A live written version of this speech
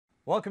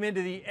Welcome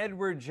into the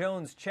Edward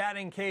Jones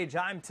Chatting Cage.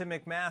 I'm Tim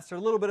McMaster. A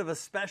little bit of a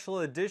special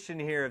edition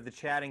here of the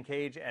Chatting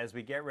Cage as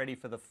we get ready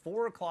for the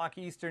 4 o'clock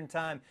Eastern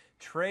Time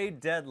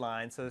trade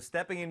deadline. So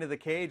stepping into the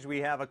cage,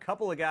 we have a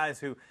couple of guys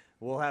who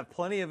will have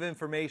plenty of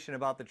information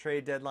about the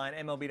trade deadline.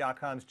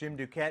 MLB.com's Jim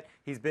Duquette,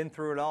 he's been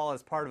through it all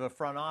as part of a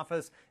front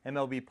office.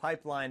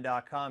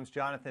 MLBpipeline.com's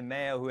Jonathan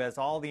Mayo, who has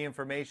all the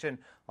information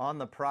on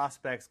the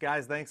prospects.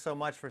 Guys, thanks so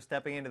much for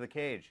stepping into the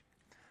cage.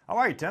 How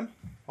are you, Tim?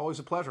 Always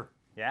a pleasure.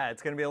 Yeah,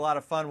 it's going to be a lot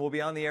of fun. We'll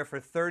be on the air for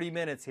 30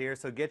 minutes here,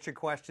 so get your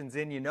questions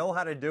in. You know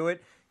how to do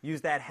it.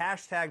 Use that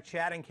hashtag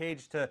Chatting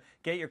Cage to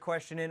get your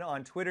question in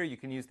on Twitter. You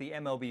can use the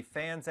MLB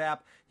Fans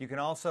app. You can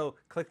also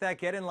click that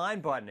Get in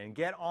Line button and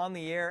get on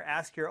the air.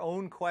 Ask your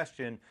own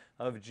question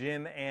of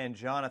Jim and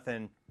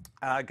Jonathan.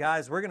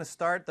 Guys, we're going to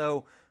start,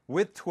 though,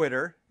 with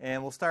Twitter,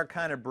 and we'll start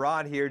kind of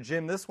broad here.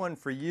 Jim, this one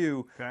for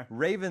you. Okay.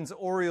 Ravens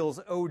Orioles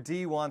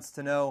OD wants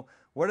to know,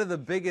 what are the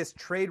biggest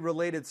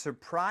trade-related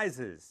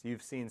surprises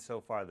you've seen so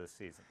far this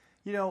season?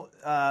 You know,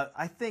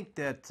 I think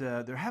that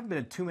there haven't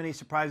been too many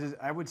surprises.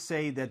 I would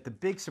say that the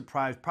big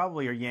surprise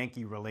probably are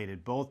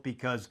Yankee-related, both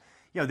because,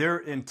 you know, their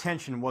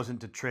intention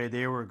wasn't to trade.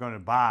 They were going to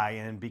buy,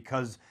 and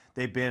because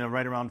they've been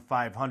right around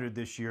 500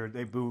 this year,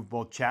 they moved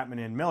both Chapman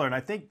and Miller. And I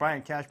think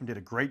Brian Cashman did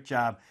a great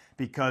job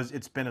because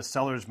it's been a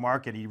seller's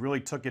market. He really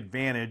took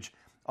advantage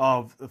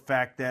of the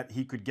fact that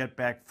he could get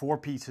back 4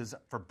 pieces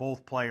for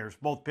both players,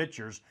 both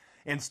pitchers,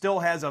 and still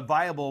has a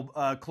viable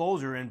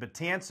closer in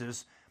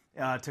Betances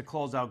to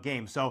close out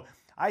games. So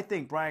I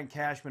think Brian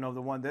Cashman of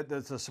the one that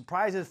the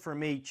surprises for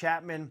me,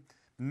 Chapman,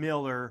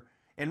 Miller,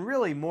 and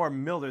really more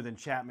Miller than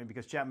Chapman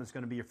because Chapman's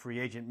going to be a free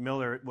agent.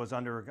 Miller was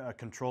under a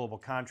controllable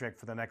contract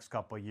for the next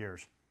couple of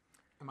years.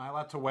 Am I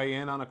allowed to weigh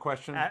in on a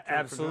question?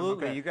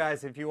 Absolutely. Okay. You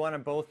guys, if you want to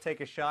both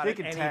take a shot at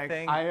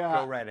anything,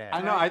 go right ahead.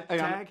 I know. I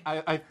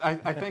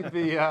think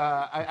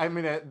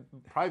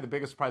probably the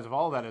biggest surprise of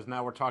all of that is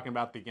now we're talking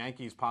about the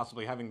Yankees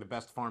possibly having the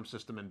best farm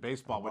system in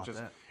baseball, which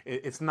is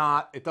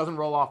it doesn't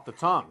roll off the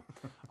tongue.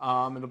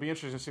 It'll be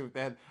interesting to see what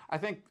that. I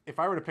think if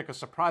I were to pick a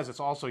surprise,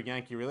 it's also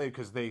Yankee related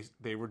because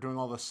they were doing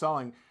all the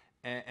selling.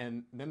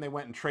 And then they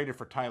went and traded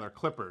for Tyler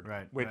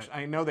Clippard, which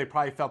I know they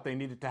probably felt they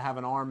needed to have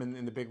an arm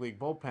in the big league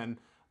bullpen.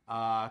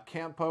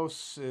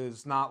 Campos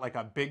is not like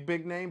a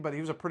big name, but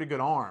he was a pretty good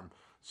arm.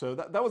 So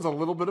that was a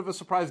little bit of a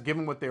surprise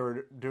given what they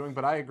were doing.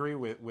 But I agree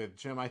with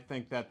Jim. I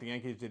think that the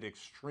Yankees did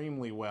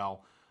extremely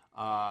well.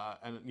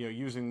 And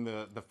using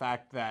the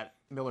fact that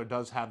Miller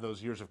does have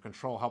those years of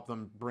control helped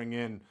them bring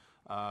in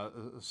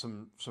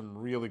some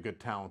really good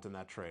talent in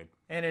that trade.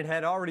 And it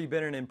had already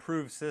been an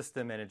improved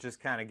system, and it just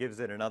kind of gives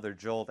it another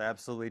jolt.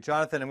 Absolutely.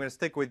 Jonathan, I'm going to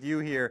stick with you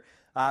here.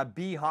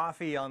 B.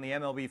 Hoffey on the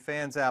MLB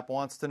Fans app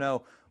wants to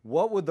know,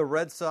 what would the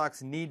Red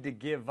Sox need to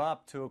give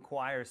up to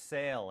acquire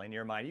Sale in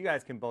your mind? You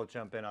guys can both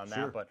jump in on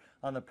that, but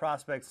on the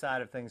prospect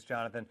side of things,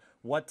 Jonathan,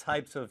 what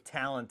types of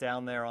talent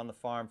down there on the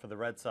farm for the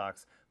Red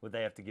Sox would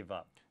they have to give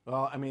up?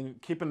 Well, I mean,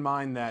 keep in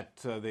mind that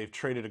they've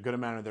traded a good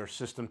amount of their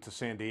system to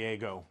San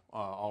Diego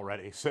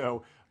already.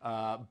 So,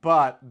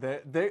 but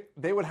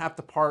they would have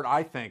to part,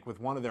 I think, with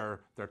one of their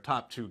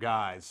top 2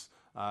 guys.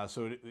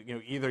 So,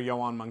 either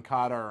Yoan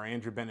Moncada or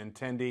Andrew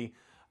Benintendi.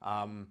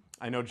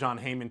 I know John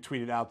Heyman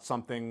tweeted out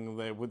something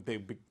that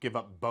they give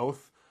up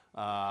both.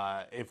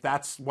 If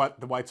that's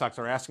what the White Sox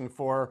are asking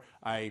for,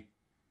 I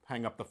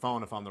hang up the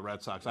phone if I'm the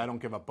Red Sox. I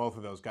don't give up both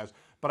of those guys.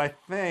 But I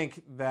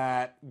think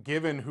that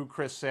given who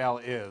Chris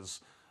Sale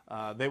is,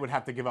 they would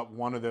have to give up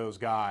one of those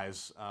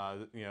guys,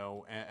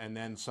 and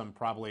then some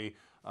probably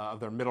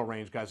of their middle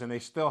range guys. And they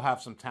still have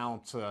some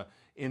talent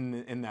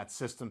in that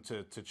system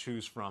to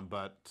choose from.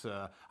 But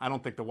I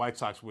don't think the White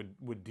Sox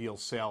would deal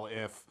Sale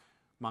if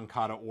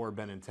Moncada or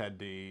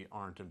Benintendi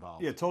aren't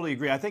involved. Yeah, totally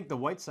agree. I think the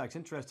White Sox,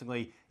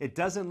 interestingly, it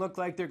doesn't look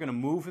like they're going to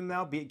move him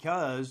now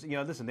because,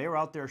 listen, they were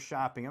out there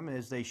shopping him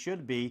as they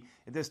should be.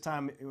 At this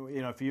time,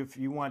 if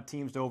you want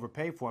teams to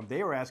overpay for him,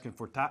 they were asking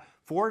for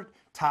 4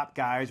 top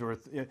guys or,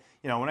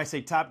 when I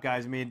say top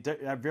guys, I mean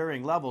at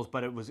varying levels,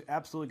 but it was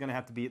absolutely going to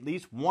have to be at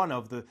least one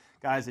of the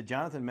guys that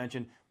Jonathan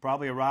mentioned.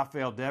 Probably a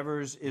Rafael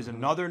Devers is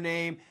another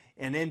name,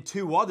 and then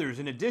 2 others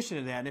in addition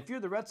to that. And if you're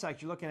the Red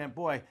Sox, you're looking at,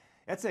 boy,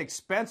 that's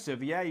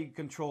expensive. Yeah, you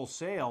control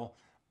Sale,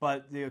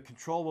 but the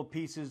controllable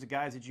pieces, the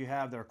guys that you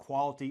have, their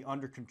quality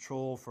under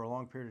control for a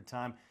long period of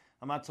time,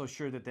 I'm not so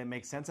sure that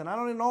makes sense. And I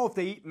don't even know if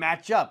they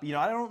match up.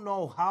 I don't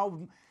know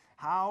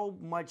how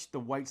much the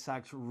White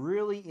Sox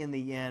really, in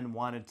the end,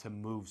 wanted to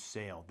move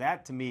Sale.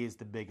 That, to me, is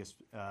the biggest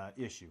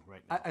issue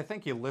right now. I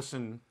think you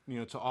listen,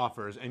 to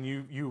offers, and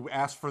you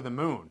ask for the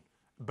moon,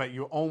 but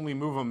you only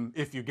move them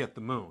if you get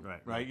the moon,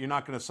 right? You're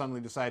not going to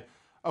suddenly decide,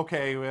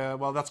 okay,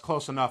 well, that's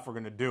close enough, we're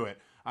going to do it.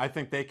 I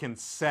think they can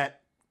set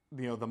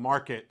the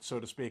market, so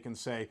to speak, and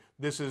say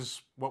this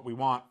is what we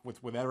want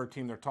with whatever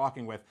team they're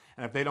talking with.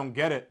 And if they don't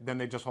get it, then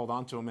they just hold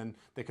on to them, and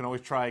they can always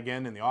try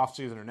again in the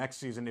offseason or next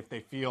season if they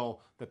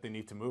feel that they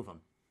need to move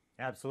them.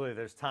 Absolutely.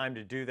 There's time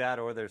to do that,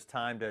 or there's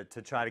time to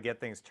try to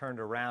get things turned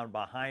around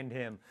behind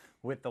him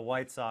with the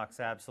White Sox.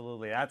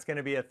 Absolutely. That's going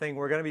to be a thing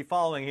we're going to be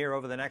following here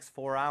over the next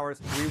 4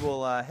 hours. We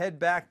will head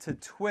back to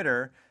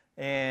Twitter,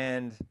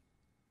 and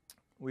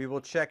We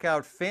will check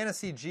out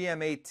Fantasy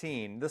GM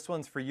 18. This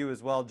one's for you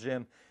as well,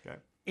 Jim. Okay.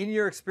 In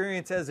your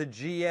experience as a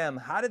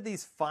GM, how did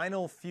these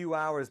final few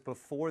hours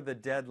before the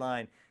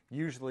deadline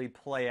usually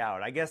play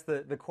out? I guess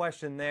the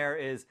question there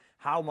is,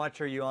 how much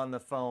are you on the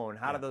phone?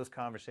 How do those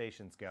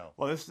conversations go?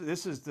 Well,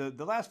 this is the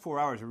last 4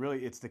 hours are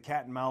really, it's the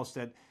cat and mouse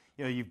that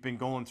you've been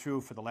going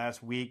through for the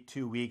last week,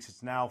 2 weeks.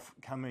 It's now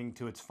coming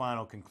to its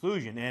final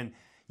conclusion, and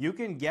you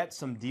can get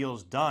some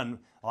deals done.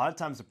 A lot of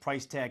times the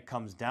price tag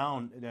comes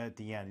down at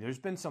the end. There's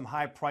been some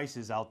high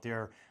prices out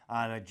there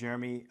on a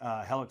Jeremy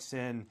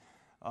Hellickson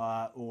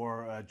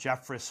or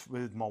Jeffress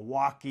with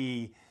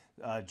Milwaukee,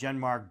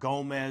 Genmar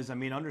Gomez. I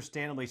mean,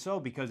 understandably so,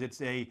 because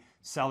it's a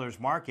seller's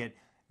market.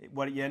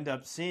 What you end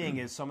up seeing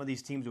is some of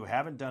these teams who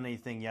haven't done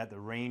anything yet, the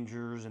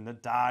Rangers and the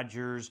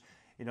Dodgers,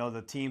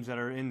 the teams that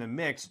are in the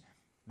mix,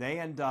 they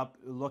end up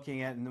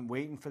looking at and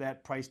waiting for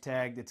that price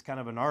tag. It's kind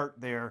of an art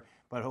there,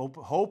 but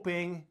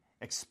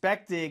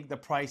expecting the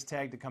price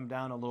tag to come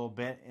down a little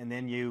bit, and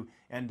then you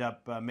end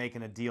up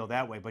making a deal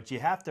that way. But you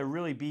have to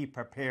really be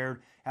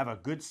prepared, have a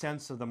good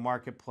sense of the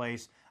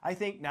marketplace. I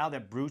think now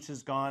that Bruce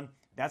is gone,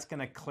 that's going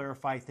to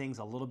clarify things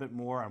a little bit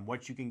more on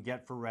what you can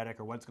get for Reddick,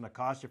 or what's going to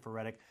cost you for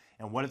Reddick,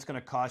 and what it's going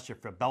to cost you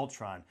for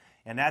Beltran.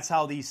 And that's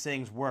how these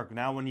things work.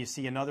 Now when you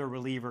see another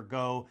reliever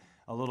go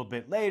a little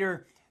bit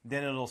later,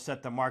 then it'll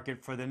set the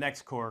market for the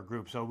next core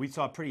group. So we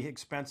saw a pretty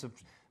expensive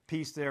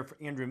piece there for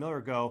Andrew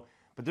Miller go,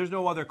 but there's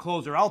no other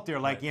closer out there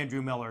like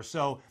Andrew Miller.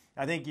 So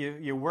I think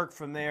you work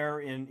from there.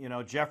 And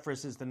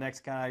Jeffress is the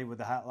next guy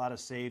with a lot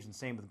of saves, and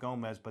same with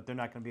Gomez, but they're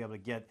not going to be able to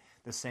get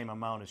the same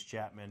amount as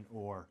Chapman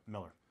or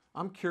Miller.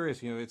 I'm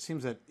curious, it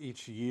seems that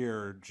each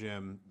year,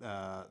 Jim,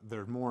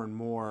 there's more and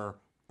more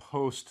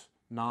post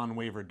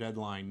non-waiver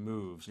deadline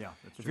moves. Yeah,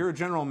 that's if true. you're a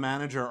general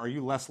manager, are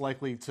you less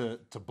likely to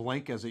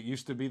blink as it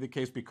used to be the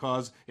case,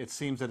 because it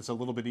seems that it's a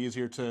little bit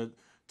easier to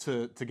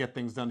get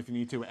things done if you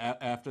need to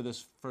after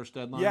this first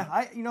deadline?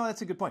 Yeah,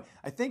 that's a good point.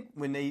 I think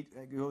when they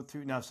go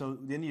through now, so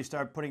then you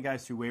start putting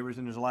guys through waivers,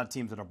 and there's a lot of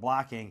teams that are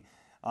blocking,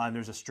 and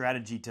there's a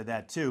strategy to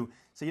that too.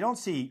 So you don't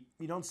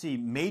see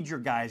major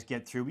guys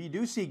get through, but you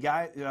do see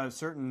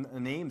certain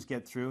names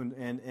get through,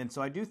 and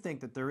so I do think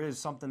that there is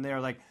something there.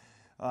 Like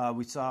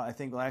we saw, I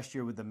think last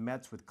year with the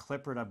Mets with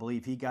Clippard, I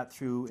believe he got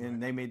through,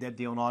 and they made that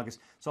deal in August.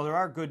 So there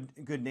are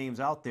good names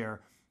out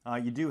there.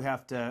 You do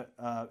have to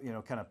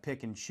kind of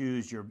pick and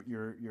choose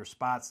your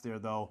spots there,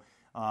 though.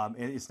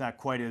 It's not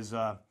quite as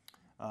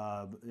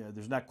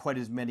there's not quite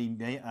as many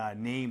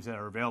names that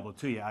are available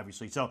to you,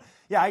 obviously. So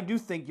yeah, I do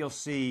think you'll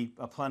see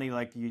plenty,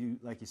 like you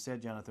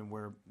said, Jonathan,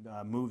 where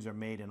moves are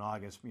made in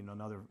August.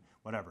 Another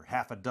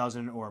half a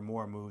dozen or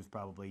more moves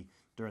probably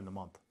during the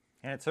month.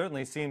 And it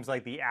certainly seems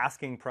like the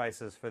asking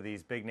prices for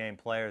these big-name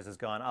players has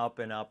gone up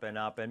and up and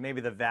up, and maybe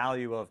the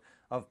value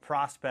of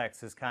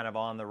prospects is kind of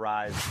on the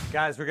rise.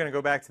 Guys, we're going to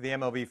go back to the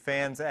MLB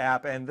Fans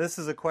app, and this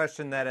is a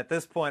question that at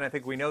this point I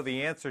think we know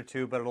the answer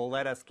to, but it'll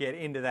let us get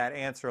into that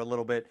answer a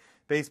little bit.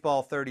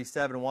 Baseball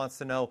 37 wants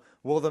to know,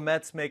 will the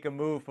Mets make a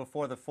move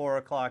before the 4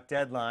 o'clock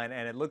deadline?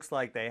 And it looks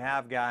like they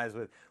have guys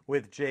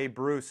with Jay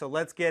Bruce. So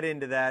let's get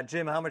into that.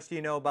 Jim, how much do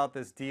you know about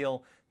this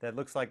deal that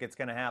looks like it's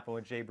going to happen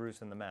with Jay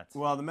Bruce and the Mets?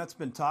 Well, the Mets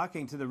been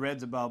talking to the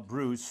Reds about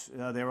Bruce.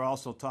 They were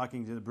also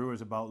talking to the Brewers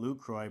about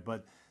Lucroy,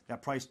 but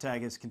that price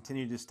tag has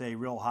continued to stay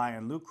real high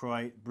on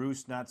Lucroy.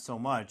 Bruce, not so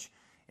much.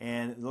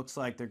 And it looks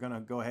like they're going to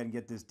go ahead and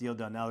get this deal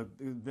done. Now,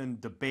 there's been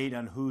debate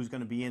on who's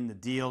going to be in the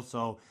deal,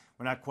 so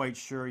we're not quite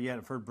sure yet.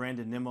 I've heard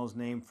Brandon Nimmo's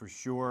name for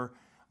sure.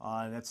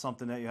 That's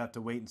something that you have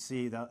to wait and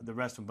see, the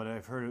rest of them. But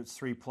I've heard it's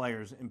 3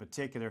 players in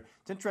particular.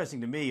 It's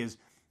interesting to me is,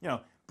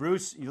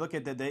 Bruce, you look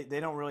at that, they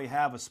don't really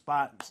have a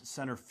spot.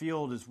 Center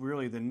field is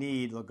really the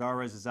need.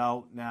 Lagares is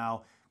out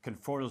now.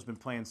 Conforto's been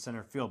playing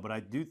center field, but I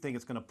do think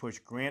it's going to push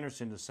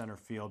Granderson to center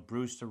field,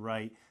 Bruce to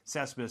right,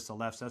 Cespedes to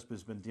left.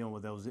 Cespedes has been dealing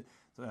with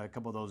a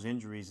couple of those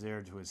injuries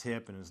there to his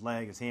hip and his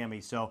leg, his hammy.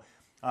 So,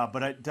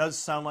 but it does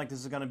sound like this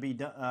is going to be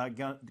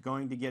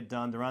going to get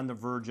done. They're on the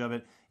verge of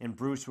it, and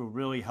Bruce will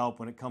really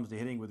help when it comes to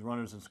hitting with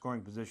runners in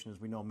scoring position.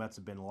 As we know, Mets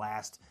have been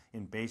last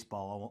in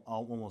baseball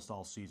almost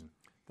all season.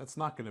 That's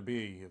not going to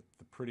be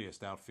the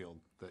prettiest outfield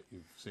that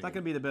you've seen. It's not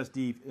going to be the best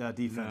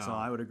defense, so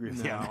I would agree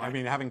with you. I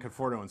mean, having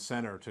Conforto in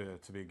center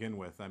to begin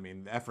with, I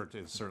mean, the effort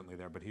is certainly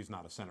there, but he's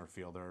not a center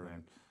fielder. Right.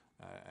 And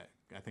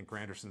I think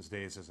Granderson's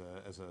days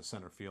as a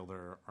center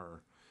fielder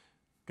are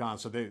gone.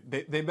 So they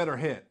better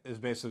hit is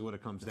basically what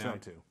it comes down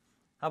to.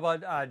 How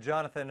about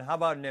Jonathan? How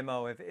about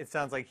Nimmo? If it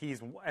sounds like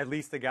he's at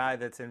least the guy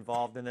that's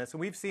involved in this. And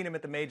we've seen him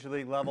at the major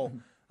league level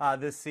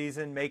this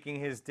season,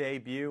 making his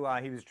debut.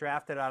 He was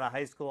drafted out of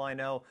high school, I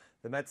know.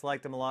 The Mets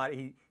liked him a lot.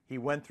 He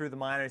went through the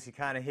minors. He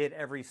kind of hit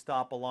every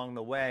stop along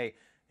the way.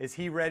 Is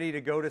he ready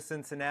to go to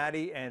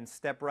Cincinnati and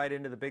step right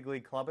into the big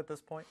league club at this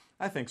point?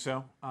 I think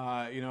so.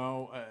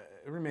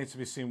 It remains to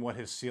be seen what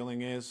his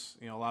ceiling is.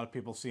 A lot of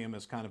people see him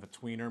as kind of a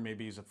tweener.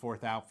 Maybe he's a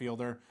 4th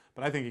outfielder,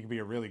 but I think he could be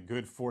a really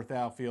good 4th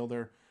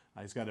outfielder.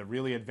 He's got a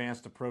really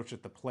advanced approach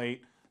at the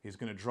plate. He's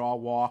going to draw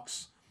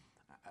walks.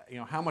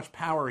 How much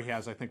power he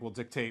has, I think, will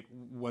dictate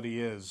what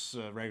he is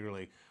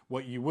regularly.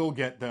 What you will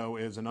get, though,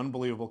 is an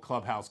unbelievable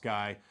clubhouse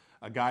guy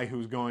a guy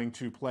who's going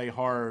to play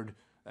hard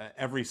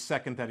every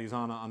second that he's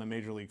on a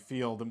major league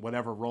field in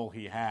whatever role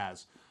he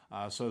has.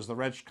 So as the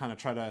Reds kind of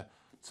try to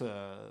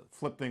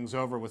flip things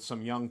over with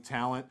some young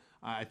talent,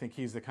 I think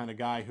he's the kind of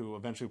guy who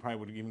eventually probably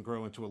would even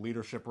grow into a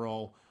leadership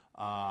role.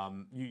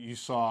 You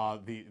saw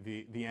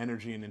the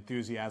energy and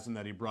enthusiasm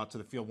that he brought to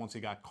the field once he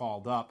got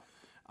called up.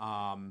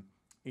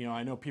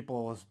 I know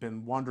people have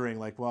been wondering,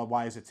 like, well,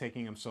 why is it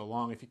taking him so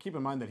long? If you keep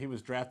in mind that he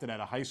was drafted at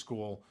a high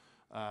school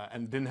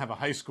and didn't have a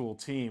high school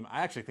team,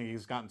 I actually think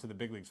he's gotten to the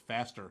big leagues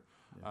faster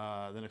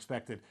than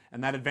expected.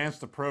 And that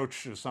advanced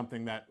approach is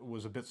something that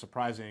was a bit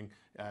surprising,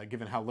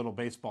 given how little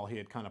baseball he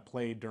had kind of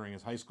played during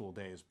his high school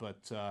days.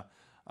 But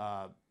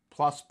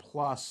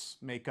plus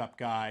makeup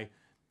guy,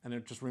 and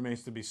it just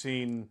remains to be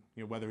seen,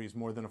 whether he's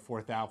more than a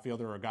fourth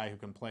outfielder or a guy who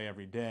can play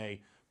every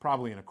day,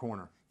 probably in a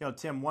corner.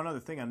 Tim, one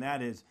other thing on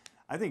that is,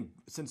 I think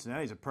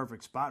Cincinnati is a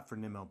perfect spot for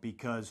Nimmo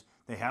because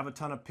they have a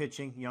ton of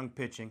young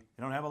pitching.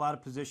 They don't have a lot of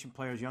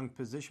young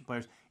position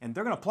players, and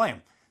they're going to play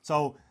them.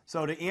 So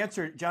to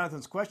answer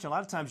Jonathan's question, a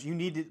lot of times you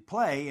need to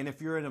play, and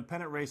if you're in a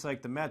pennant race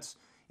like the Mets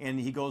and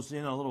he goes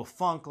in a little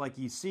funk like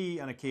you see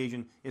on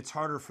occasion, it's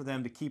harder for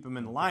them to keep him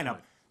in the lineup.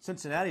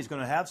 Cincinnati's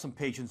going to have some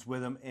patience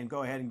with him and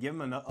go ahead and give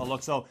him a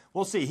look. So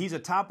we'll see. He's a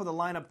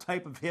top-of-the-lineup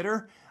type of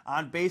hitter,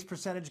 on-base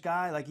percentage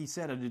guy. Like he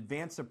said, an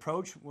advanced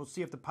approach. We'll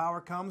see if the power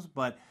comes,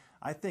 but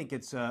I think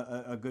it's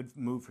a good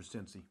move for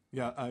Cincy.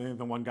 Yeah, I think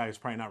the one guy who's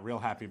probably not real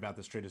happy about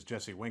this trade is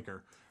Jesse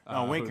Winker.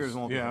 Winker's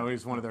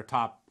he's one of their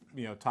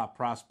top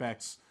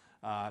prospects.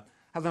 Hasn't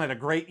had a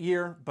great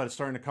year, but it's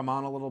starting to come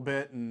on a little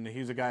bit, and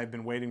he's a guy I've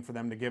been waiting for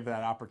them to give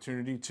that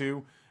opportunity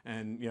to.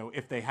 And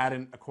if they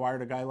hadn't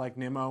acquired a guy like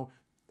Nimmo,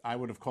 I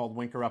would have called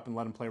Winker up and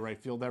let him play right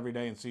field every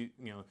day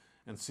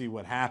and see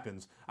what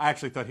happens. I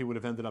actually thought he would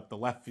have ended up the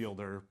left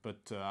fielder,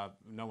 but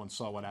no one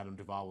saw what Adam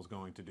Duvall was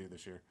going to do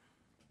this year.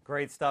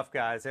 Great stuff,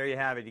 guys. There you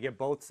have it. You get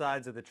both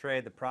sides of the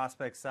trade, the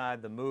prospect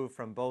side, the move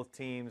from both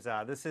teams.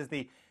 This is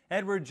the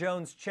Edward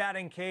Jones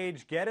chatting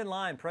cage. Get in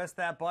line. Press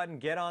that button.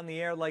 Get on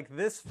the air like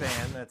this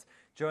fan that's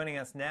joining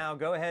us now.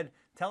 Go ahead.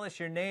 Tell us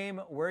your name,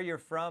 where you're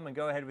from, and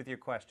go ahead with your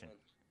question.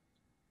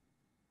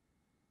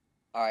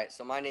 All right,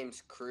 so my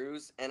name's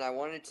Cruz, and I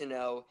wanted to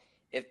know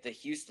if the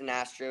Houston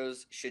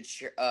Astros should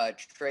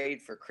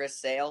trade for Chris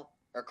Sale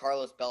or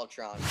Carlos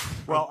Beltran.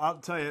 Well, I'll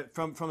tell you,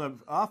 from the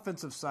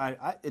offensive side,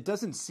 it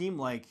doesn't seem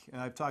like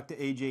I've talked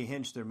to A.J.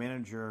 Hinch, their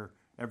manager,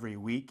 every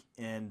week,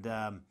 and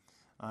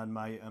on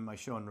my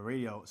show on the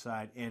radio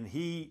side, and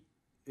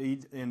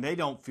and they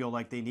don't feel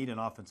like they need an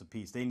offensive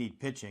piece. They need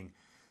pitching.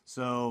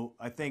 So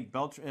I think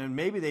Beltran, and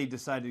maybe they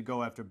decided to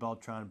go after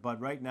Beltran, but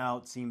right now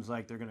it seems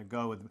like they're going to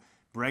go with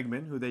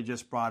Bregman, who they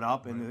just brought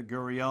up, and the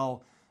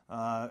Gurriel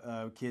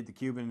kid, the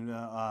Cuban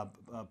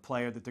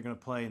player that they're going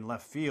to play in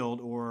left field,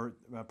 or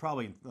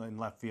probably in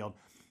left field,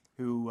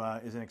 who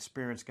is an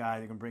experienced guy.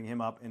 They're going to bring him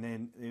up, and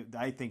then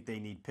I think they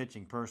need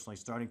pitching personally.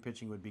 Starting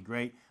pitching would be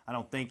great. I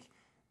don't think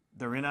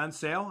they're in on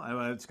sale.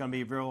 It's going to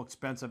be a real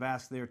expensive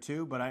ask there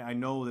too, but I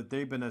know that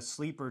they've been a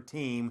sleeper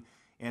team,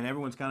 and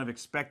everyone's kind of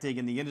expecting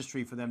in the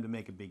industry for them to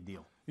make a big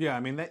deal. Yeah, I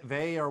mean,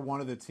 they are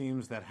one of the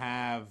teams that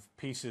have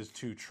pieces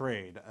to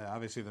trade.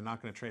 Obviously, they're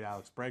not going to trade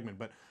Alex Bregman,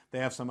 but they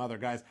have some other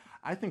guys.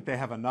 I think they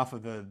have enough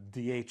of the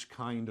DH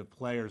kind of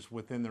players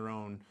within their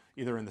own,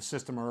 either in the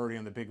system or already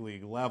on the big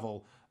league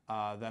level,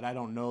 that I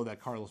don't know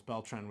that Carlos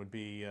Beltran would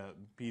be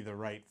the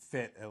right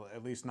fit,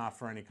 at least not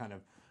for any kind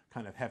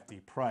of hefty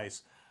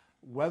price.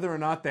 Whether or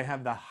not they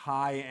have the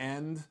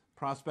high-end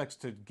prospects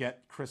to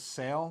get Chris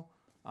Sale,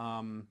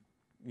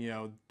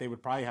 they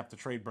would probably have to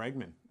trade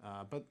Bregman.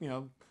 But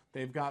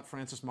they've got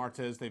Francis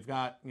Martes. They've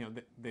got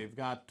David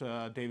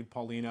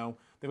Paulino.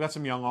 They've got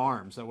some young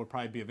arms that would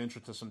probably be of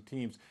interest to some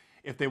teams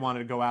if they wanted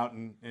to go out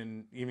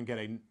and even get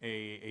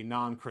a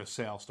non-Chris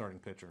Sale starting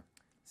pitcher.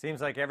 Seems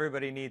like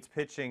everybody needs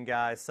pitching,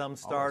 guys. Some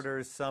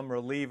starters, some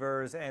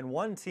relievers, and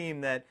one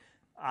team that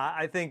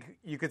I think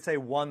you could say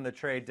won the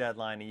trade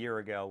deadline a year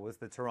ago was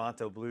the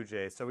Toronto Blue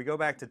Jays. So we go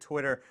back to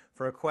Twitter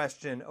for a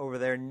question over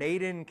there.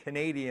 Naden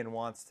Canadian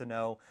wants to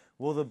know,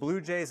 will the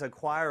Blue Jays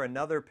acquire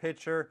another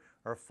pitcher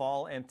or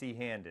fall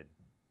empty-handed?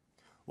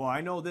 Well,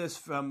 I know this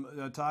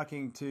from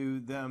talking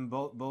to them,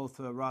 both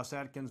Ross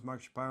Atkins,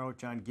 Mark Shapiro,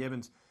 John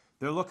Gibbons.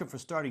 They're looking for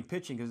starting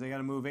pitching because they got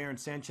to move Aaron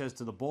Sanchez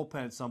to the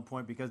bullpen at some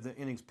point because of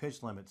the innings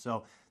pitch limit.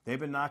 So they've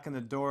been knocking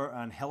the door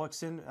on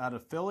Hellickson out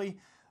of Philly.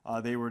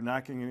 They were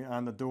knocking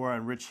on the door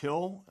on Rich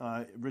Hill.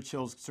 Rich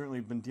Hill's certainly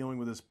been dealing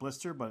with this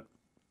blister, but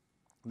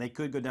they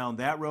could go down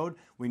that road.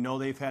 We know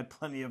they've had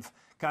plenty of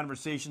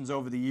conversations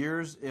over the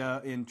years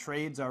in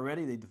trades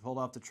already. They pulled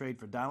off the trade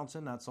for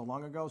Donaldson not so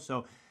long ago.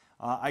 So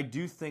I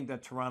do think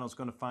that Toronto's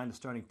going to find a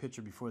starting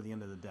pitcher before the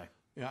end of the day.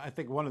 Yeah, I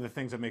think one of the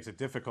things that makes it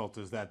difficult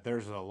is that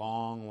there's a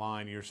long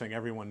line. You're saying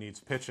everyone needs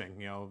pitching.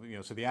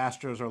 So the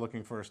Astros are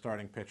looking for a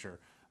starting pitcher.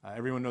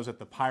 Everyone knows that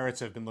the Pirates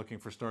have been looking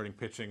for starting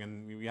pitching,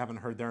 and you haven't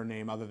heard their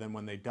name other than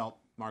when they dealt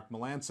Mark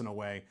Melancon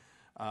away.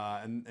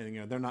 And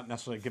they're not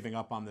necessarily giving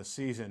up on this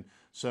season.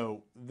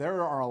 So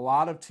there are a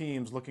lot of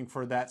teams looking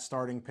for that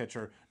starting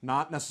pitcher,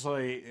 not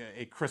necessarily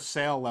a Chris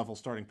Sale level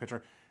starting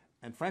pitcher.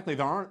 and frankly,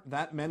 there aren't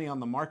that many on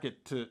the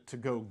market to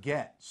go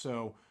get.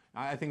 So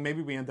I think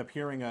maybe we end up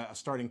hearing a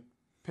starting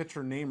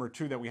pitcher name or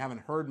two that we haven't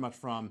heard much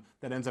from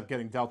that ends up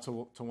getting dealt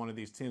to one of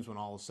these teams when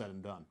all is said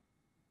and done.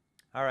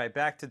 All right,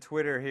 back to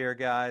Twitter here,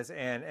 guys.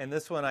 And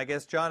this one, I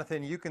guess,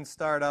 Jonathan, you can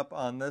start up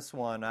on this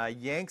one.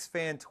 Yanks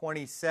fan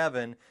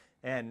 27,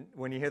 and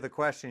when you hear the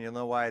question, you'll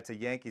know why it's a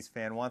Yankees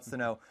fan, wants to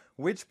know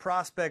which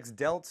prospects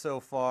dealt so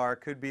far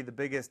could be the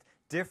biggest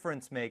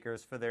difference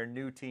makers for their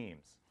new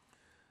teams.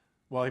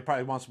 Well, he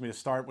probably wants me to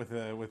start with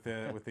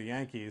the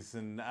Yankees,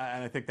 and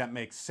I think that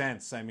makes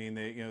sense. I mean,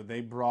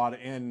 they brought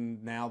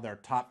in now their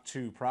top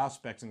 2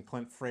 prospects in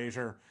Clint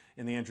Frazier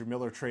in the Andrew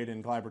Miller trade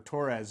and Gleyber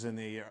Torres in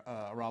the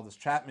Aroldis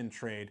Chapman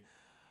trade.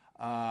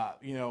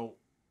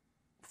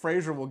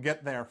 Frazier will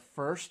get there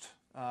first.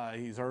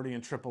 He's already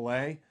in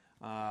AAA.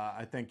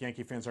 I think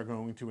Yankee fans are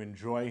going to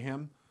enjoy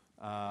him.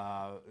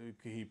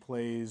 He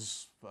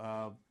plays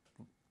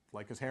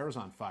like his hair is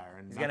on fire.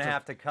 And he's going to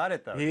have to cut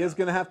it, though. He is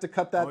going to have to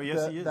cut that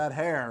that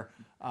hair.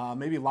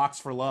 Maybe locks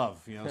for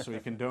love, so he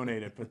can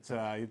donate it.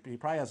 But he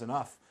probably has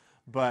enough.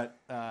 But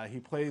he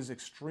plays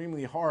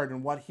extremely hard,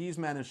 and what he's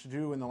managed to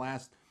do in the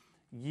last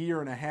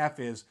year and a half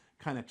is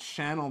kind of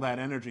channel that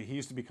energy. He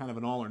used to be kind of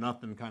an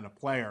all-or-nothing kind of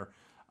player.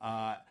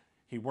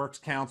 He works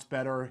counts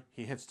better.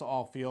 He hits to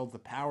all fields. The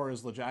power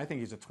is legit. I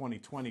think he's a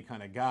 20-20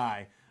 kind of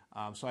guy.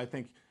 So I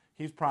think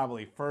he's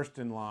probably first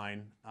in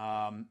line.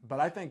 But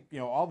I think,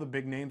 all the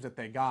big names that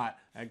they got,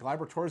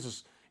 Gleyber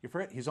Torres you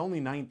forget, he's only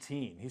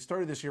 19. He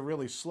started this year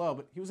really slow,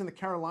 but he was in the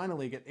Carolina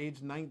League at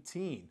age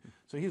 19.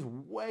 So he's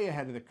way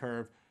ahead of the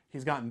curve.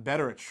 He's gotten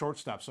better at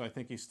shortstop, so I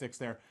think he sticks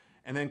there.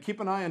 And then keep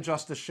an eye on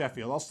Justice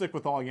Sheffield. I'll stick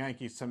with all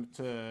Yankees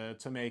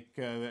to make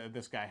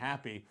this guy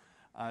happy.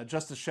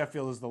 Justice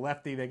Sheffield is the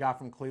lefty they got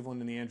from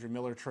Cleveland in the Andrew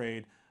Miller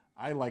trade.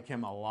 I like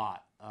him a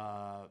lot.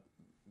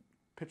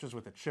 Pitches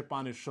with a chip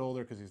on his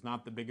shoulder because he's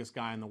not the biggest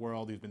guy in the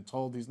world. He's been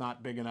told he's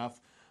not big enough,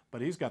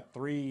 but he's got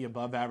 3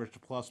 above average to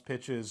plus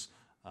pitches,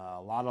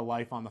 a lot of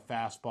life on the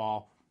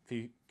fastball. If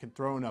he can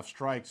throw enough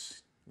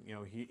strikes,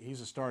 he's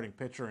a starting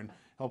pitcher, and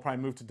he'll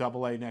probably move to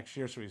Double-A next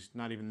year, so he's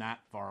not even that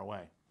far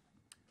away.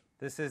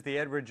 This is the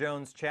Edward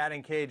Jones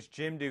Chatting Cage.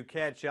 Jim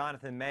Duquette,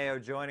 Jonathan Mayo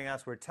joining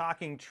us. We're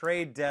talking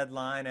trade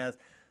deadline as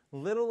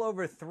little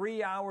over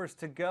 3 hours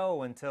to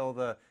go until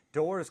the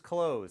doors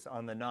close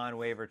on the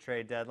non-waiver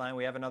trade deadline.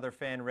 We have another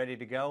fan ready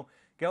to go.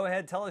 Go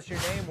ahead, tell us your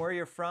name, where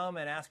you're from,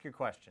 and ask your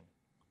question.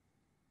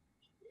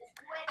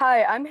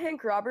 Hi, I'm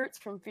Hank Roberts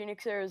from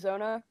Phoenix,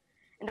 Arizona.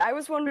 And I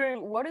was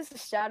wondering, what is the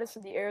status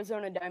of the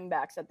Arizona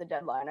Diamondbacks at the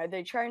deadline? Are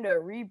they trying to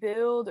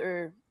rebuild,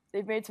 or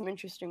they've made some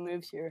interesting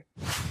moves here?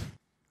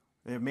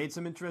 They've made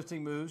some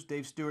interesting moves.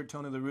 Dave Stewart,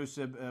 Tony La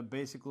Russa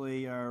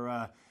basically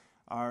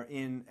are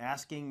in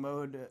asking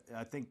mode.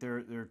 I think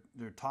they're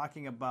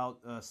talking about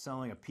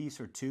selling a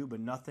piece or two, but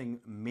nothing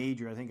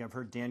major. I think I've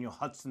heard Daniel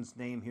Hudson's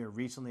name here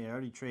recently. I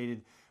already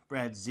traded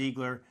Brad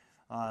Ziegler.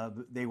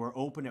 They were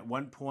open at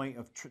one point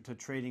to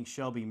trading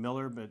Shelby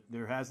Miller, but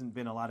there hasn't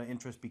been a lot of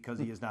interest because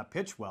he has not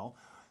pitched well.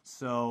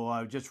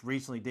 So just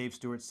recently, Dave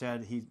Stewart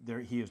said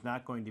he is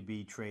not going to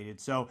be traded.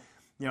 So,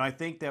 I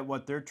think that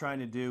what they're trying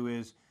to do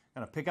is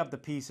kind of pick up the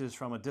pieces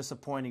from a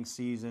disappointing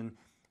season,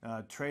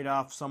 trade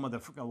off some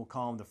of we'll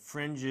call them the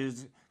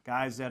fringes,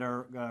 guys that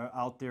are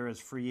out there as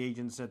free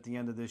agents at the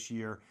end of this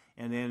year,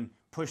 and then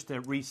push the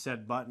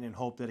reset button and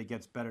hope that it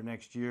gets better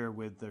next year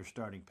with their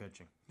starting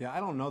pitching. Yeah, I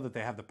don't know that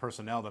they have the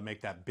personnel to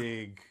make that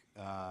big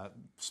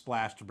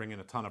splash to bring in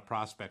a ton of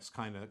prospects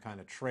kind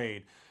of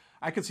trade.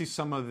 I could see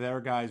some of their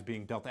guys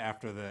being dealt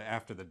after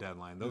the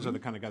deadline. Those are the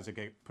kind of guys that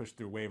get pushed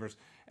through waivers.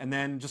 And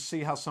then just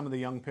see how some of the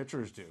young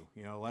pitchers do.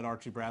 Let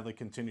Archie Bradley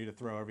continue to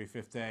throw every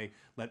 5th day.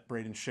 Let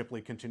Braden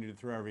Shipley continue to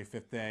throw every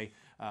 5th day.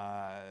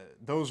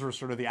 Those are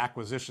sort of the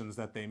acquisitions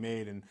that they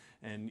made.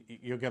 And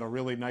you'll get a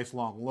really nice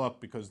long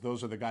look because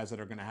those are the guys that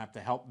are going to have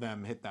to help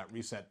them hit that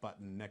reset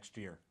button next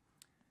year.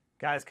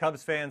 Guys,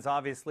 Cubs fans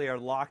obviously are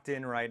locked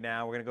in right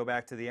now. We're going to go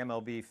back to the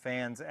MLB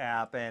Fans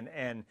app,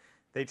 and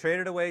they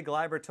traded away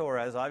Gleyber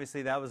Torres.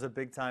 Obviously, that was a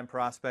big-time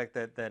prospect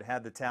that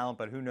had the talent,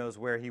 but who knows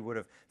where he would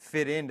have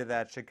fit into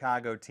that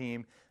Chicago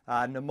team.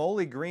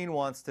 Namoli Green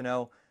wants to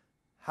know,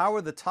 how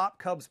are the top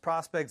Cubs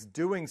prospects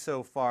doing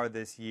so far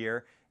this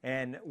year,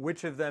 and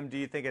which of them do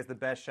you think has the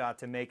best shot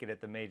to make it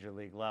at the major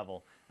league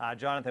level?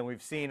 Jonathan,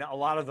 we've seen a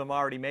lot of them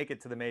already make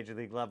it to the major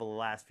league level the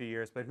last few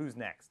years, but who's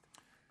next?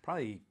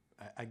 Probably,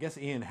 I guess,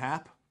 Ian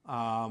Happ.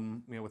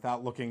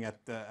 Without looking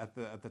at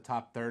the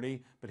top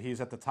 30, but he's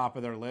at the top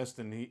of their list,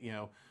 and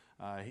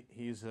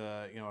he's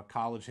a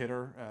college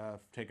hitter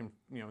taken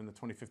in the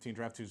 2015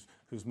 draft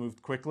who's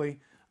moved quickly,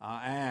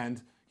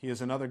 and he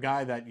is another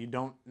guy that you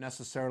don't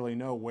necessarily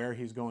know where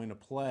he's going to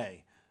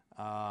play.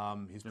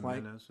 He's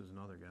playing. Jimenez is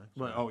another guy.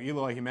 Well,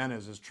 Eloy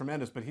Jimenez is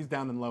tremendous, but he's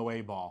down in low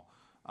A ball,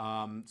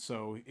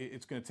 so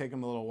it's going to take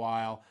him a little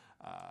while.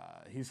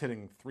 He's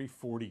hitting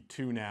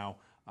 342 now.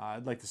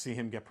 I'd like to see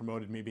him get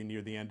promoted maybe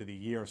near the end of the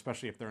year,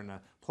 especially if they're in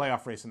a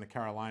playoff race in the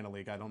Carolina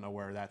League. I don't know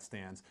where that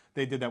stands.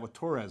 They did that with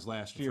Torres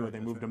last year. They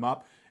moved him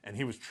up, and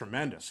he was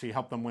tremendous. He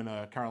helped them win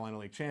a Carolina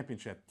League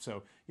championship.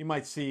 So you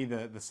might see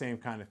the same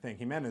kind of thing.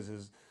 Jimenez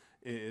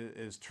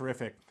is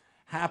terrific.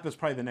 Happ is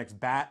probably the next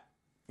bat.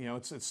 You know,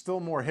 it's still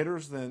more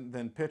hitters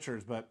than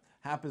pitchers, but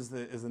Happ is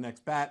the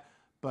next bat.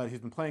 But he's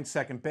been playing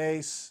second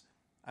base.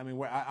 I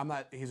mean,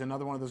 he's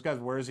another one of those guys.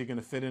 Where is he going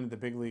to fit in at the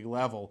big league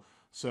level?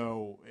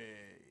 So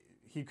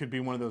he could be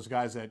one of those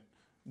guys that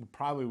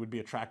probably would be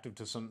attractive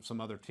to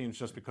some other teams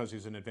just because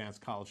he's an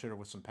advanced college hitter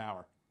with some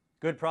power.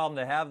 Good problem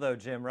to have, though,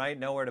 Jim. Right?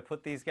 Nowhere to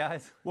put these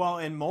guys. Well,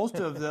 and most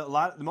of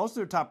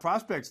their top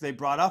prospects they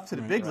brought up to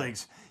the big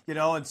leagues, you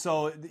know, and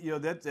so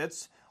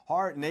that's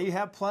hard. And they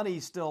have plenty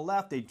still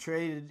left. They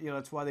traded,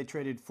 that's why they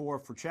traded 4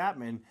 for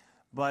Chapman.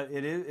 But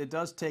it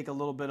does take a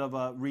little bit of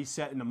a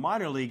reset in the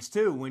minor leagues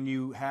too when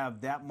you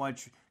have that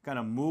much kind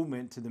of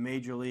movement to the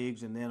major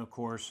leagues, and then of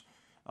course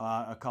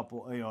a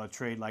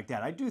trade like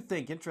that. I do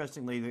think,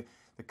 interestingly,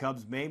 the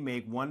Cubs may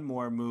make one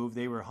more move.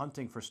 They were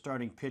hunting for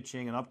starting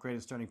pitching, an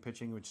upgraded starting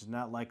pitching, which is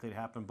not likely to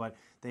happen. But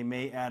they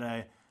may add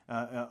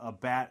a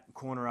bat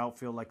corner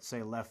outfield, like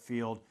say left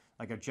field.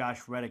 Like a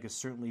Josh Reddick has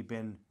certainly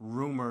been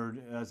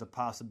rumored as a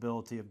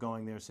possibility of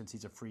going there since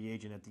he's a free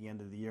agent at the end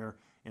of the year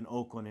in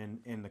Oakland,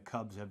 and the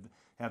Cubs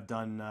have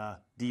done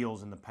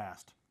deals in the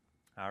past.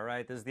 All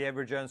right, this is the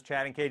Edward Jones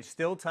Chatting Cage.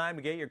 Still time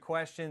to get your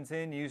questions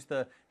in. Use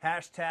the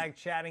hashtag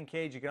Chatting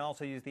Cage. You can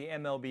also use the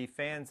MLB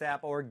Fans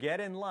app or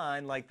get in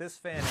line like this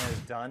fan has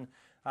done.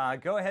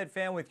 Go ahead,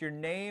 fan, with your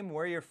name,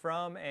 where you're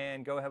from,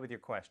 and go ahead with your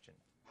question.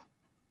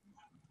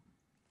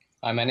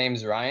 Hi, my name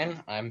is Ryan.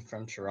 I'm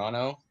from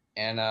Toronto.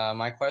 And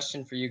my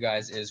question for you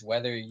guys is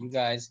whether you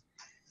guys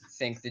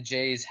think the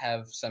Jays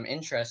have some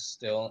interest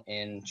still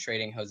in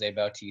trading Jose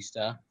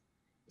Bautista,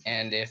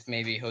 and if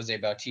maybe Jose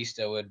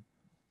Bautista would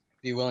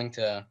be willing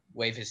to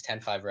waive his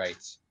 10-5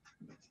 rights.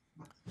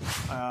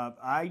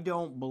 I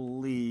don't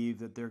believe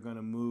that they're going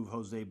to move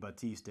Jose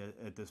Bautista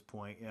at this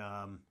point.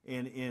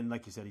 And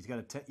like you said, he's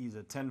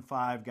a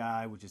 10-5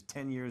 guy, which is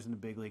 10 years in the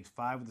big leagues,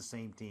 5 with the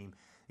same team.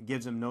 It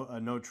gives him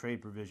no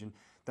trade provision.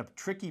 The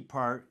tricky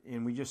part,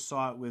 and we just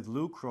saw it with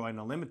Lucroy on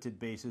a limited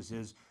basis,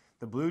 is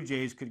the Blue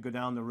Jays could go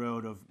down the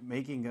road of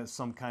making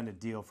some kind of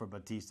deal for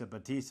Bautista.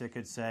 Bautista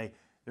could say,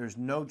 there's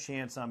no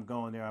chance I'm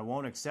going there. I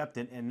won't accept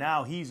it. And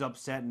now he's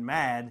upset and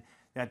mad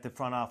that the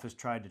front office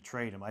tried to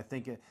trade him. I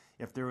think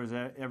if there was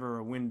ever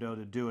a window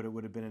to do it, it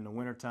would have been in the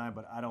wintertime,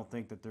 but I don't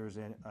think that there's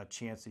a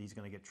chance that he's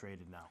going to get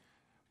traded now.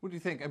 What do you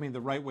think? I mean, the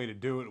right way to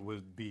do it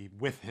would be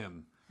with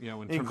him. In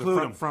terms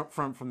Include of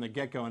from the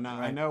get-go. And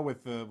I know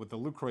with the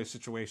Lucroy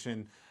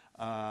situation,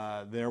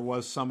 there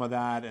was some of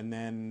that, and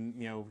then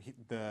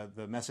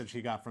the message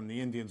he got from the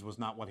Indians was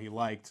not what he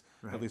liked,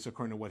 at least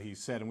according to what he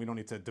said. And we don't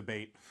need to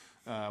debate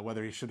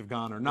whether he should have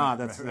gone or not.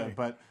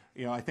 But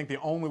I think the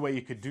only way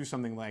you could do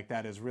something like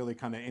that is really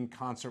kind of in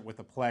concert with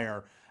the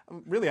player,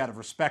 really out of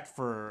respect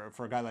for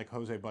a guy like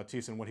Jose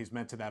Bautista and what he's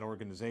meant to that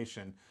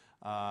organization.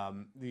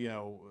 But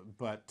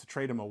to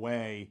trade him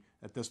away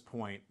at this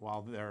point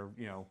while they're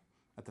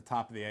at the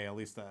top of the AL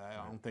East, I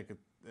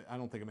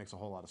don't think it makes a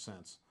whole lot of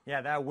sense.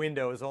 Yeah, that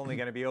window is only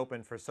going to be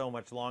open for so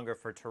much longer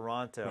for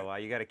Toronto.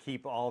 Right. You got to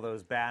keep all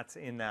those bats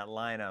in that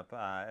lineup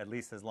at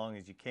least as long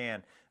as you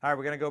can. All right,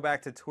 we're going to go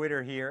back to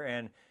Twitter here,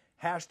 and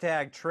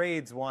hashtag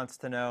Trades wants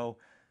to know,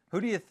 who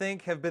do you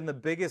think have been the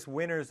biggest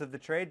winners of the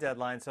trade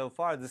deadline so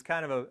far? This is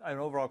kind of an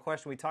overall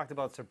question. We talked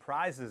about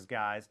surprises,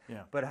 guys,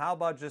 but how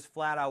about just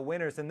flat-out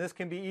winners? And this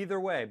can be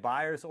either way,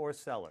 buyers or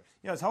sellers.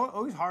 It's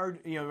always hard,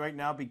 right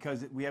now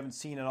because we haven't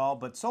seen it all.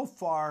 But so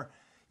far,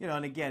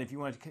 and again, if you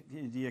want to,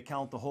 do you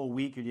count the whole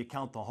week or do you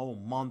count the whole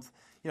month?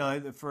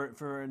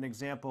 For an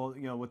example,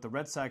 what the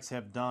Red Sox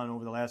have done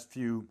over the last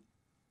few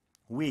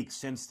weeks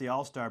since the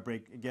All-Star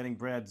break, getting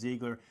Brad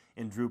Ziegler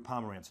and Drew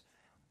Pomeranz.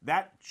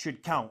 That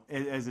should count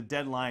as a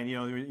deadline.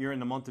 You're in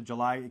the month of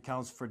July, it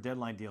counts for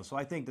deadline deals. So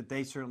I think that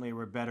they certainly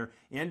were better.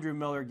 Andrew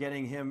Miller,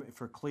 getting him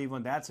for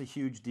Cleveland, that's a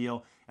huge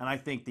deal. And I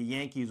think the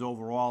Yankees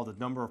overall, the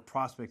number of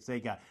prospects they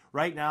got.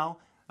 Right now,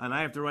 and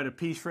I have to write a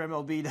piece for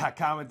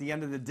MLB.com at the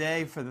end of the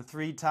day for the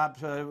 3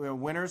 top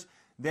winners,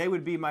 they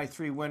would be my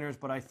 3 winners,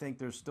 but I think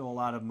there's still a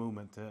lot of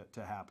movement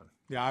to happen.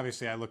 Yeah,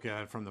 obviously I look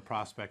at it from the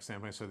prospect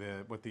standpoint. So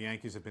what the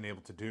Yankees have been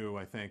able to do,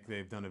 I think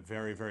they've done a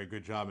very, very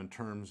good job in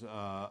terms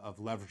of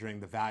leveraging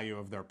the value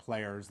of their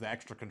players. The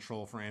extra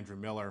control for Andrew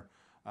Miller,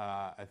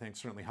 I think,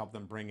 certainly helped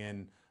them bring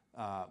in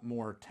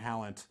more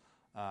talent.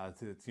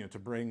 To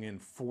bring in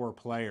 4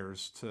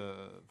 players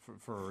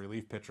for a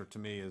relief pitcher, to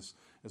me is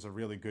a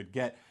really good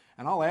get.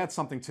 And I'll add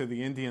something to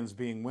the Indians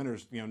being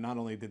winners. Not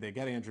only did they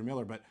get Andrew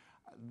Miller, but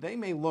they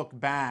may look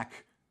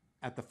back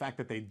at the fact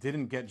that they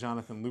didn't get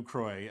Jonathan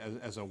Lucroy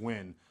as a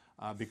win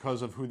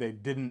because of who they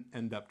didn't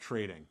end up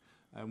trading.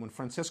 When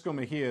Francisco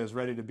Mejia is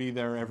ready to be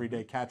their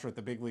everyday catcher at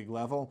the big league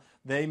level,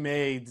 they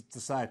may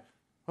decide,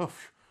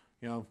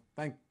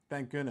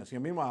 thank goodness.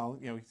 Meanwhile,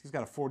 he's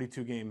got a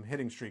 42-game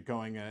hitting streak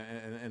going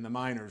in the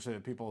minors.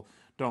 People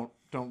don't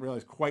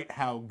realize quite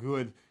how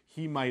good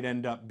he might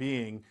end up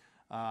being.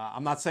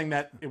 I'm not saying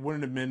that it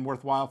wouldn't have been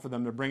worthwhile for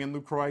them to bring in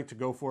Lucroy to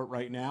go for it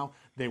right now.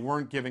 They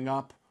weren't giving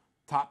up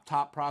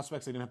top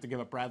prospects. They didn't have to give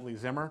up Bradley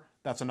Zimmer.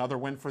 That's another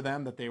win for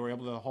them that they were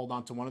able to hold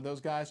on to one of those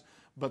guys.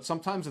 But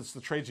sometimes it's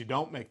the trades you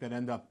don't make that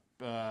end up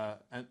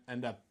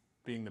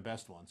being the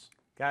best ones.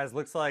 Guys,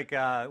 looks like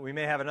we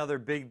may have another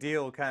big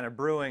deal kind of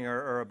brewing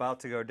or about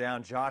to go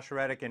down. Josh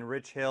Reddick and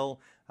Rich Hill,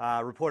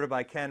 reported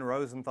by Ken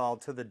Rosenthal,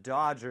 to the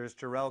Dodgers.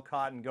 Jarrell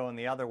Cotton going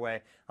the other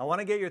way. I want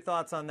to get your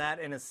thoughts on that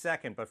in a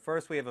second, but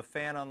first we have a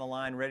fan on the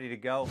line ready to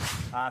go.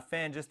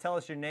 Fan, just tell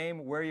us your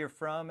name, where you're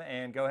from,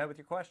 and go ahead with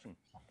your question.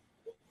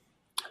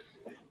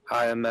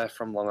 Hi, I'm Matt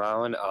from Long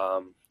Island.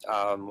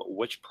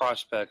 Which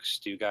prospects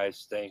do you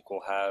guys think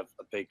will have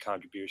a big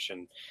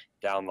contribution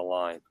down the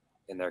line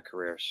in their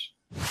careers?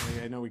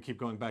 I know we keep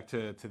going back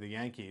to the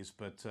Yankees,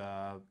 but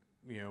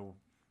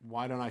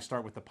why don't I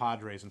start with the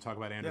Padres and talk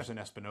about Anderson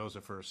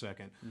Espinoza for a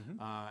second? And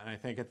I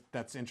think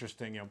that's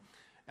interesting.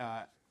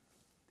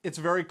 It's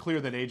very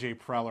clear that A.J.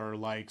 Preller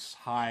likes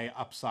high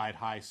upside,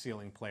 high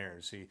ceiling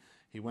players.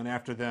 He went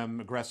after them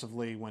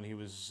aggressively when he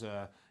was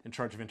in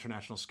charge of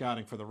international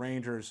scouting for the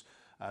Rangers.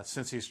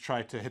 Since he's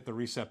tried to hit the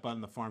reset button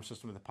in the farm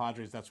system of the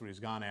Padres, that's what he's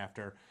gone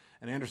after.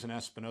 And Anderson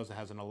Espinoza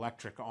has an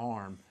electric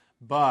arm,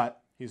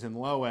 but he's in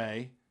low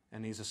A,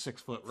 and he's a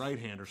 6-foot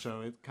right-hander,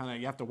 so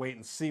you have to wait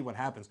and see what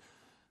happens.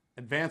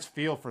 Advanced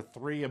feel for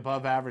 3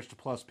 above average to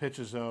plus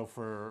pitches, though,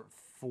 for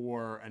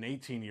an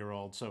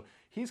 18-year-old. So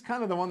he's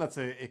kind of the one that's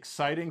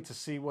exciting to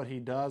see what he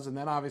does. And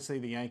then obviously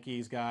the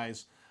Yankees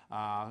guys,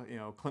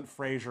 Clint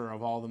Frazier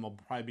of all of them will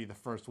probably be the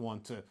first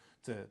one to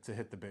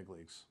hit the big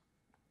leagues.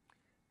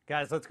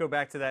 Guys, let's go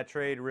back to that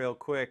trade real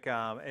quick.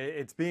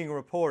 It's being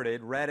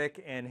reported,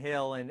 Reddick and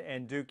Hill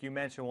and Duke, you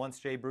mentioned once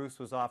Jay Bruce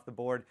was off the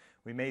board,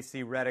 we may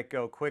see Reddick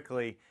go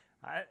quickly.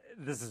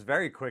 This is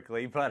very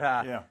quickly, but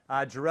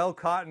Jarrell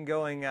Cotton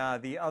going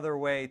the other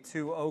way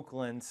to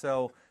Oakland.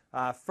 So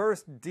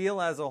first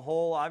deal as a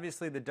whole,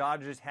 obviously the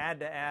Dodgers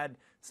had to add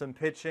some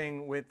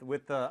pitching with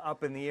the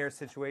up-in-the-air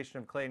situation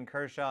of Clayton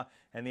Kershaw,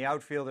 and the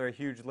outfielder a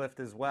huge lift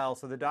as well.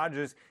 So the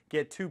Dodgers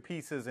get 2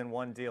 pieces in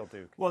one deal,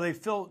 Duke. Well, they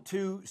fill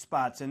 2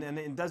 spots, and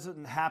it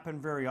doesn't happen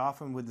very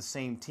often with the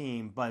same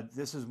team, but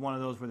this is one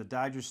of those where the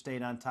Dodgers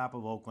stayed on top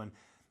of Oakland.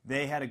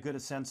 They had a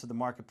good sense of the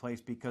marketplace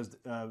because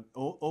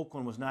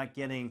Oakland was not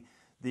getting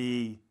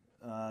the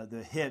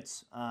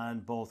hits on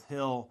both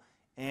Hill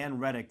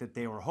and Reddick that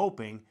they were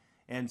hoping,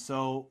 and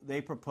so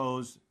they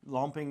proposed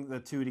lumping the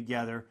 2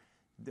 together.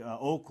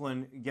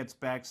 Oakland gets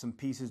back some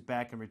pieces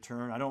back in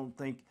return. I don't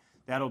think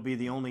that'll be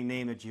the only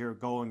name that you hear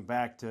going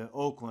back to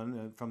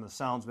Oakland from the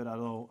sounds of it,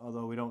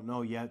 although we don't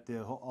know yet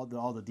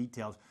all the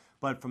details.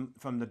 But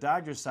from the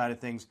Dodgers side of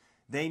things,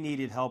 they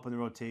needed help in the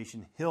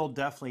rotation. Hill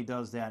definitely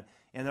does that.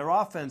 And their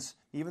offense,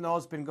 even though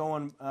it's been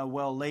going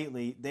well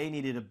lately, they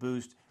needed a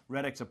boost.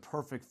 Reddick's a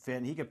perfect fit,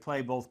 and he could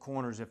play both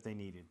corners if they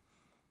needed.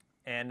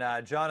 And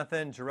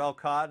Jonathan, Jarrell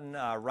Cotton,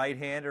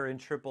 right-hander in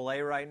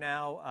AAA right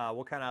now.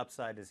 What kind of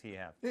upside does he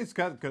have? He's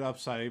got good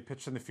upside. He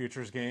pitched in the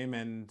Futures game,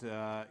 and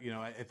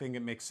I think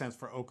it makes sense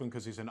for Oakland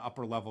because he's an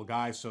upper-level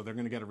guy, so they're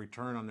going to get a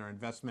return on their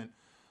investment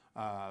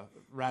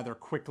rather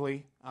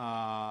quickly.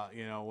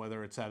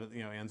 Whether it's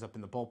ends up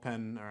in the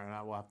bullpen or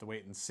not, we'll have to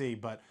wait and see.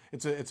 But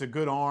it's a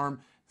good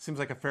arm. Seems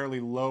like a fairly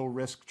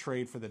low-risk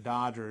trade for the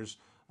Dodgers.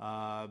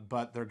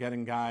 But they're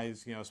getting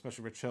guys,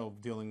 especially Rich Hill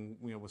dealing,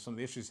 with some of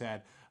the issues he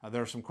had.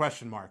 There are some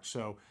question marks,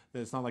 so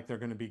it's not like they're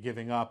going to be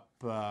giving up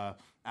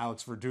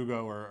Alex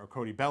Verdugo or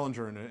Cody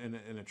Bellinger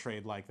in a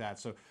trade like that.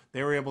 So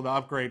they were able to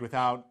upgrade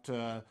without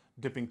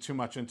dipping too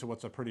much into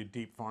what's a pretty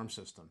deep farm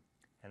system.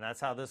 And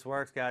that's how this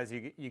works, guys.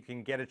 You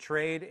can get a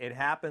trade. It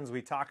happens.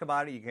 We talk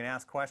about it. You can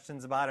ask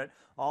questions about it.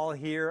 All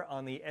here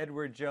on the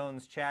Edward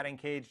Jones chatting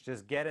cage.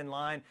 Just get in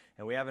line,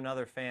 and we have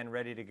another fan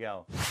ready to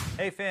go.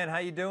 Hey, fan, how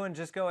you doing?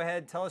 Just go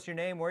ahead. Tell us your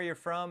name, where you're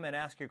from, and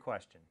ask your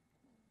question.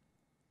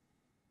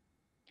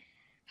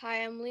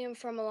 Hi, I'm Liam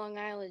from Long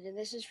Island, and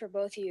this is for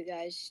both of you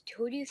guys.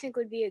 Who do you think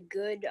would be a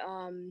good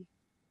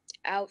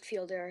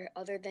outfielder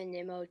other than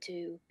Nimmo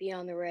to be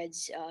on the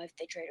Reds if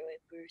they trade away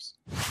Bruce?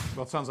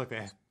 Well, it sounds like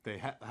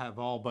they have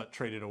all but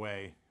traded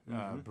away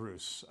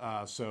Bruce.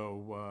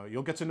 So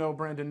you'll get to know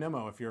Brandon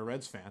Nimmo if you're a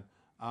Reds fan.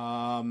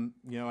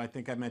 I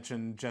think I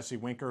mentioned Jesse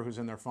Winker, who's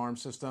in their farm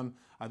system.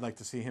 I'd like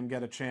to see him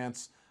get a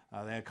chance.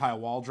 They had Kyle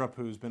Waldrop,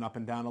 who's been up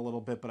and down a little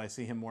bit, but I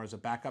see him more as a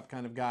backup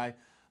kind of guy.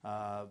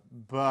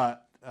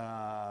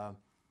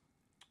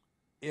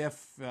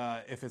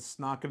 If it's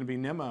not going to be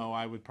Nimmo,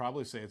 I would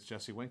probably say it's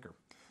Jesse Winker.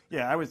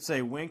 Yeah, I would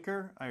say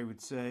Winker. I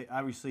would say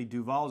obviously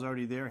Duvall's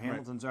already there,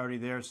 Hamilton's already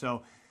there.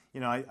 So,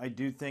 I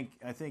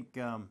think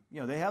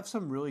they have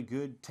some really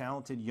good,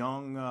 talented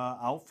young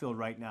outfield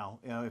right now.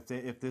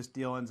 If this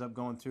deal ends up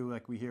going through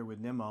like we hear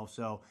with Nimmo,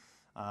 so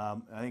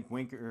I think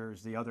Winker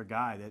is the other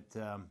guy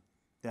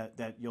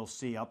that you'll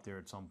see up there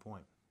at some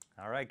point.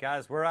 All right,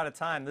 guys, we're out of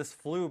time. This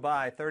flew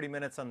by. 30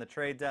 minutes on the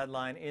trade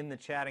deadline in the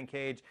chatting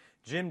cage.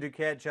 Jim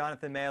Duquette,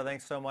 Jonathan Mayo,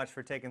 thanks so much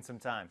for taking some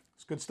time.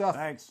 It's good stuff.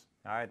 Thanks.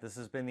 All right, this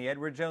has been the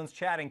Edward Jones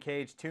chatting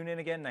cage. Tune in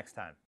again next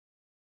time.